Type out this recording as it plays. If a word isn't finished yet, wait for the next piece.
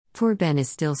Poor Ben is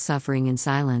still suffering in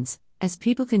silence, as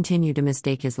people continue to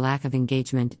mistake his lack of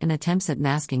engagement and attempts at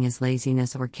masking his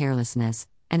laziness or carelessness,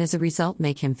 and as a result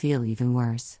make him feel even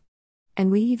worse. And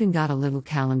we even got a little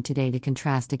Callum today to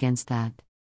contrast against that.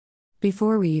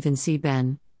 Before we even see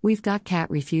Ben, we've got Kat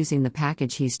refusing the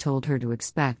package he's told her to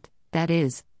expect, that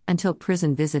is, until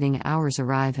prison visiting hours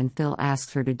arrive and Phil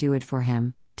asks her to do it for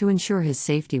him, to ensure his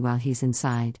safety while he's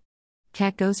inside.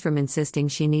 Kat goes from insisting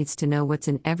she needs to know what's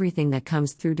in everything that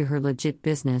comes through to her legit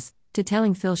business, to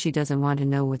telling Phil she doesn't want to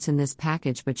know what's in this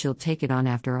package but she'll take it on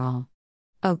after all.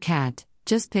 Oh Kat,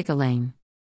 just pick a lane.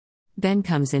 Ben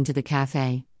comes into the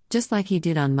cafe, just like he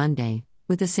did on Monday,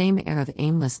 with the same air of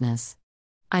aimlessness.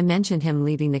 I mentioned him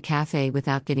leaving the cafe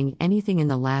without getting anything in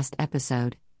the last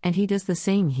episode, and he does the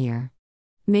same here.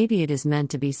 Maybe it is meant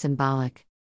to be symbolic.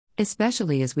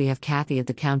 Especially as we have Kathy at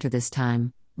the counter this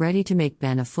time, ready to make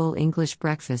Ben a full English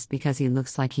breakfast because he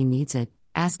looks like he needs it,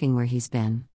 asking where he's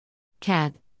been.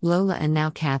 Kat, Lola and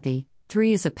now Kathy,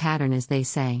 3 is a pattern as they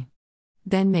say.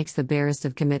 Ben makes the barest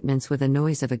of commitments with a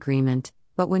noise of agreement,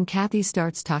 but when Kathy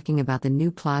starts talking about the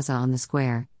new plaza on the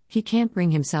square, he can't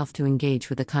bring himself to engage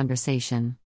with the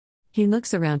conversation. He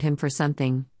looks around him for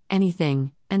something,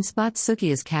 anything, and spots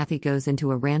Sookie as Kathy goes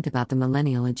into a rant about the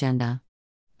millennial agenda.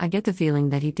 I get the feeling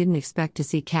that he didn't expect to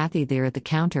see Kathy there at the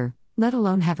counter, let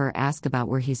alone have her ask about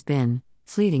where he's been,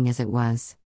 fleeting as it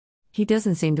was. He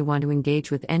doesn't seem to want to engage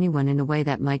with anyone in a way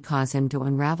that might cause him to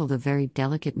unravel the very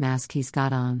delicate mask he's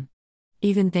got on.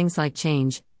 Even things like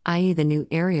change, i.e. the new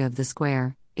area of the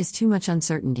square, is too much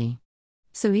uncertainty.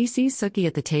 So he sees Sookie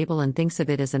at the table and thinks of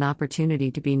it as an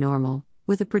opportunity to be normal,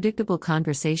 with a predictable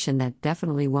conversation that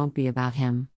definitely won't be about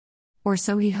him. Or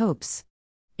so he hopes.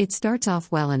 It starts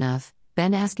off well enough,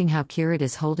 Ben asking how Kirat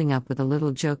is holding up with a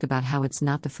little joke about how it's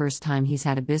not the first time he's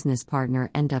had a business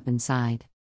partner end up inside.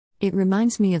 It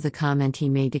reminds me of the comment he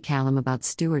made to Callum about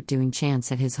Stuart doing chants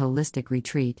at his holistic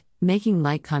retreat, making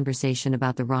light conversation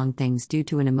about the wrong things due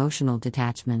to an emotional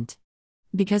detachment.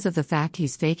 Because of the fact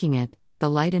he's faking it, the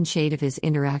light and shade of his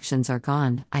interactions are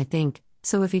gone, I think,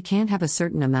 so if he can't have a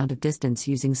certain amount of distance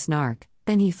using snark,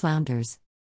 then he flounders.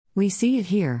 We see it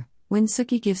here, when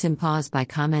Sookie gives him pause by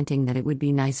commenting that it would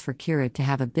be nice for Kirat to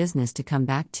have a business to come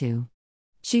back to.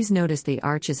 She's noticed the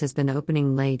Arches has been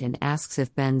opening late and asks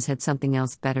if Ben's had something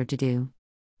else better to do.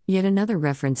 Yet another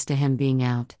reference to him being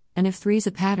out, and if 3's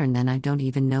a pattern then I don't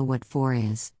even know what 4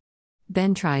 is.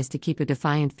 Ben tries to keep a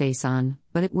defiant face on,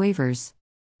 but it wavers.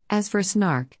 As for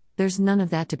snark, there's none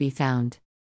of that to be found.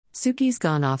 Sookie's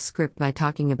gone off script by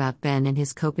talking about Ben and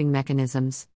his coping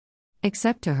mechanisms.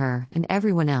 Except to her and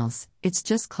everyone else, it's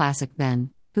just classic Ben,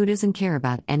 who doesn't care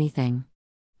about anything.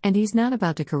 And he's not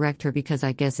about to correct her because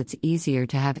I guess it's easier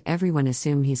to have everyone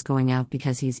assume he's going out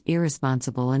because he's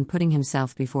irresponsible and putting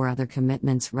himself before other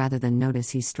commitments rather than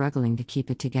notice he's struggling to keep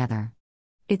it together.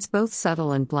 It's both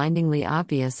subtle and blindingly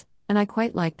obvious, and I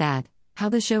quite like that, how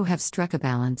the show have struck a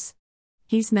balance.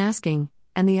 He's masking,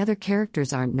 and the other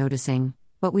characters aren't noticing,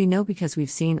 but we know because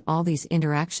we've seen all these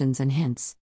interactions and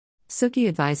hints. Sookie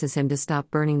advises him to stop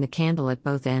burning the candle at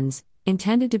both ends,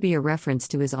 intended to be a reference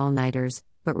to his all-nighters,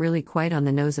 but really quite on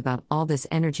the nose about all this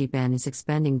energy Ben is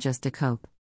expending just to cope.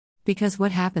 Because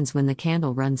what happens when the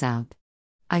candle runs out?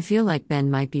 I feel like Ben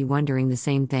might be wondering the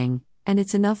same thing, and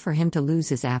it's enough for him to lose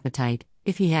his appetite,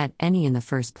 if he had any in the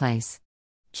first place.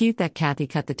 Cute that Kathy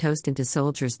cut the toast into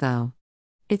soldiers though.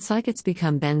 It's like it's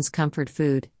become Ben's comfort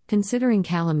food, considering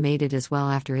Callum made it as well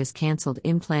after his cancelled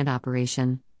implant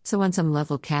operation, so on some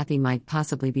level Kathy might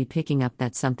possibly be picking up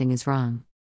that something is wrong.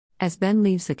 As Ben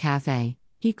leaves the cafe,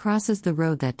 he crosses the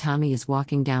road that Tommy is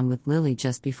walking down with Lily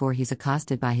just before he's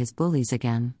accosted by his bullies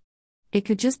again. It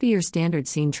could just be your standard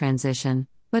scene transition,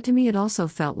 but to me it also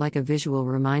felt like a visual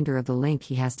reminder of the link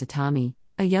he has to Tommy,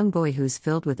 a young boy who's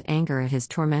filled with anger at his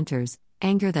tormentors,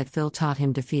 anger that Phil taught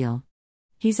him to feel.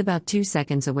 He's about 2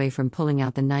 seconds away from pulling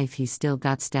out the knife he's still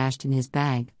got stashed in his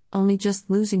bag, only just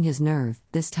losing his nerve,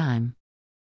 this time.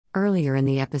 Earlier in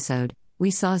the episode,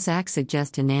 we saw Zach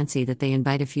suggest to Nancy that they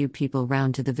invite a few people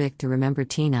round to the Vic to remember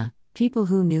Tina, people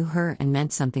who knew her and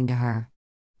meant something to her.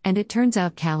 And it turns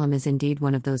out Callum is indeed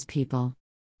one of those people.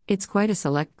 It's quite a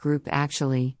select group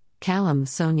actually: Callum,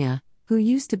 Sonia, who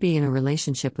used to be in a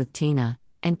relationship with Tina,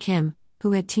 and Kim,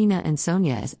 who had Tina and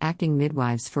Sonia as acting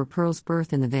midwives for Pearl's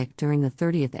birth in the Vic during the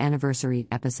 30th anniversary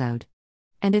episode.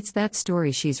 And it's that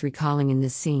story she's recalling in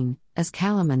this scene, as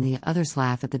Callum and the others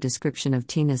laugh at the description of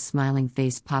Tina's smiling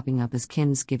face popping up as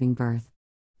Kim's giving birth.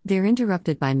 They're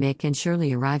interrupted by Mick and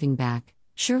Shirley arriving back,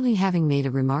 Shirley having made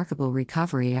a remarkable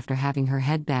recovery after having her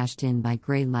head bashed in by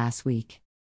Gray last week.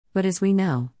 But as we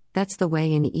know, that's the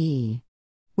way in EE.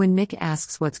 When Mick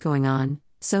asks what's going on,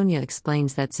 Sonia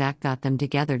explains that Zach got them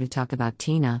together to talk about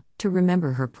Tina, to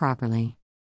remember her properly.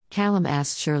 Callum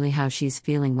asks Shirley how she's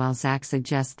feeling while Zach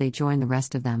suggests they join the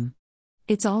rest of them.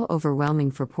 It's all overwhelming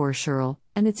for poor Shirl,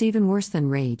 and it's even worse than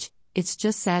rage, it's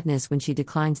just sadness when she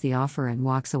declines the offer and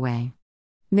walks away.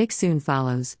 Mick soon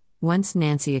follows, once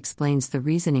Nancy explains the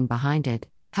reasoning behind it,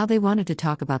 how they wanted to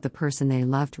talk about the person they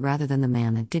loved rather than the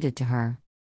man that did it to her.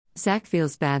 Zach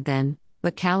feels bad then,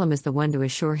 but Callum is the one to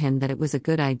assure him that it was a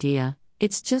good idea.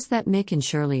 It's just that Mick and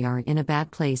Shirley are in a bad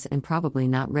place and probably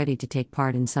not ready to take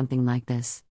part in something like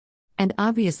this. And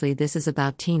obviously this is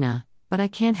about Tina, but I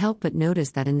can't help but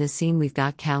notice that in this scene we've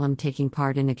got Callum taking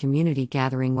part in a community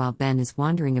gathering while Ben is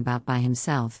wandering about by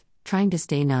himself, trying to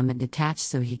stay numb and detached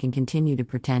so he can continue to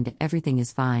pretend everything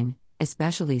is fine,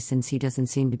 especially since he doesn't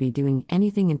seem to be doing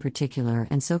anything in particular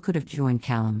and so could have joined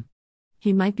Callum.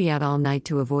 He might be out all night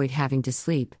to avoid having to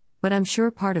sleep, but I'm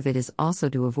sure part of it is also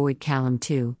to avoid Callum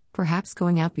too, perhaps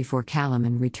going out before Callum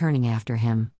and returning after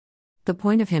him. The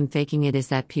point of him faking it is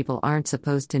that people aren't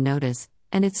supposed to notice,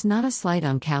 and it's not a slight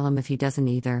on Callum if he doesn't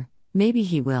either. Maybe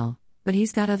he will, but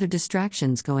he's got other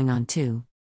distractions going on too.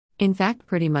 In fact,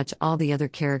 pretty much all the other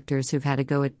characters who've had a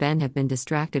go at Ben have been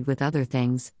distracted with other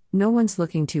things, no one's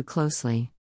looking too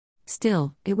closely.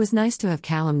 Still, it was nice to have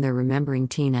Callum there remembering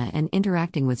Tina and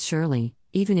interacting with Shirley,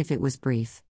 even if it was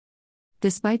brief.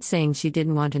 Despite saying she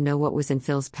didn't want to know what was in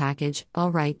Phil's package,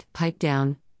 alright, pipe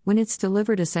down. When it's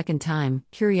delivered a second time,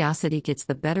 curiosity gets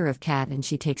the better of Kat and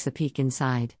she takes a peek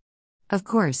inside. Of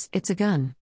course, it's a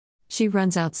gun. She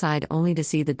runs outside only to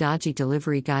see the dodgy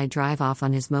delivery guy drive off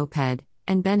on his moped,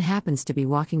 and Ben happens to be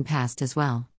walking past as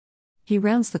well. He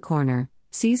rounds the corner,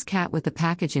 sees Kat with the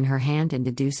package in her hand and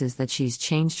deduces that she's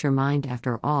changed her mind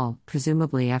after all,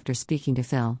 presumably after speaking to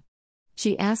Phil.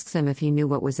 She asks him if he knew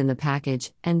what was in the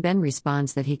package, and Ben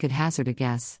responds that he could hazard a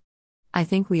guess. I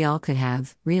think we all could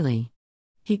have, really.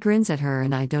 He grins at her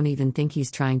and I don't even think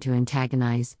he's trying to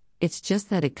antagonize, it's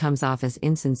just that it comes off as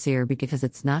insincere because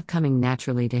it's not coming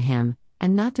naturally to him,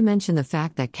 and not to mention the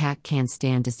fact that Kat can't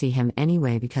stand to see him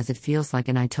anyway because it feels like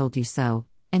an I told you so,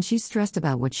 and she's stressed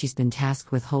about what she's been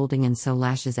tasked with holding and so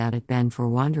lashes out at Ben for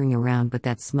wandering around with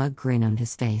that smug grin on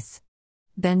his face.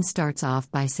 Ben starts off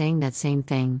by saying that same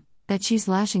thing, that she's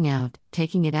lashing out,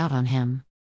 taking it out on him.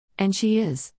 And she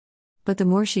is. But the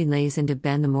more she lays into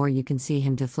Ben, the more you can see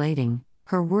him deflating,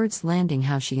 her words landing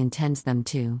how she intends them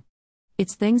to.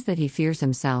 It's things that he fears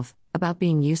himself, about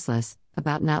being useless,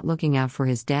 about not looking out for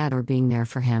his dad or being there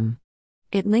for him.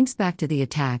 It links back to the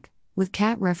attack, with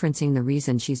Kat referencing the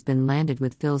reason she's been landed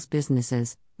with Phil's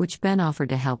businesses, which Ben offered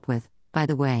to help with, by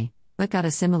the way, but got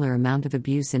a similar amount of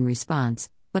abuse in response,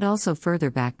 but also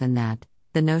further back than that,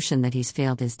 the notion that he's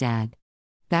failed his dad.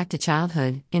 Back to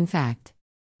childhood, in fact.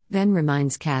 Ben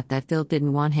reminds Kat that Phil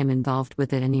didn't want him involved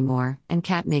with it anymore, and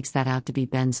Kat makes that out to be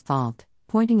Ben's fault,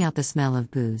 pointing out the smell of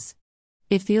booze.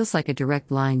 It feels like a direct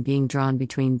line being drawn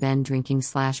between Ben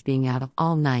drinking/being out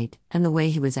all night and the way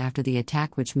he was after the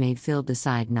attack, which made Phil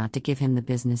decide not to give him the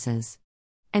businesses.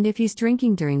 And if he's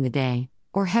drinking during the day,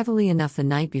 or heavily enough the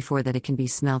night before that it can be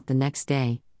smelt the next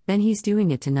day, then he's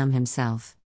doing it to numb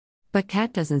himself. But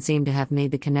Kat doesn't seem to have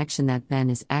made the connection that Ben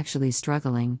is actually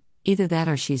struggling, either that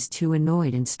or she's too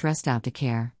annoyed and stressed out to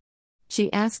care.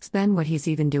 She asks Ben what he's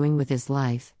even doing with his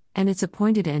life, and it's a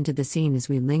pointed end to the scene as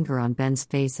we linger on Ben's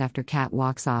face after Kat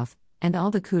walks off, and all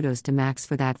the kudos to Max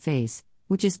for that face,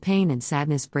 which is pain and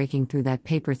sadness breaking through that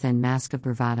paper-thin mask of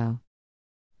bravado.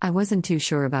 I wasn't too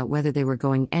sure about whether they were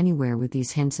going anywhere with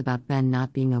these hints about Ben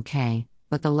not being okay,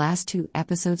 but the last 2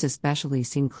 episodes especially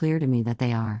seem clear to me that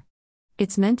they are.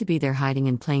 It's meant to be they're hiding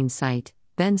in plain sight,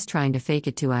 Ben's trying to fake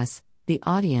it to us, the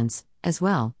audience, as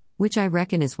well, which I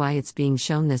reckon is why it's being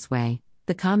shown this way.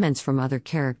 The comments from other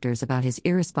characters about his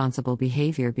irresponsible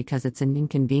behavior because it's an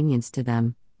inconvenience to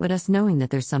them, but us knowing that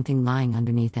there's something lying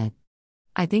underneath it.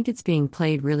 I think it's being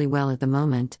played really well at the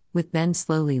moment, with Ben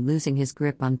slowly losing his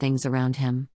grip on things around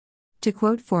him. To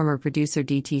quote former producer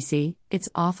DTC, it's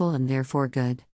awful and therefore good.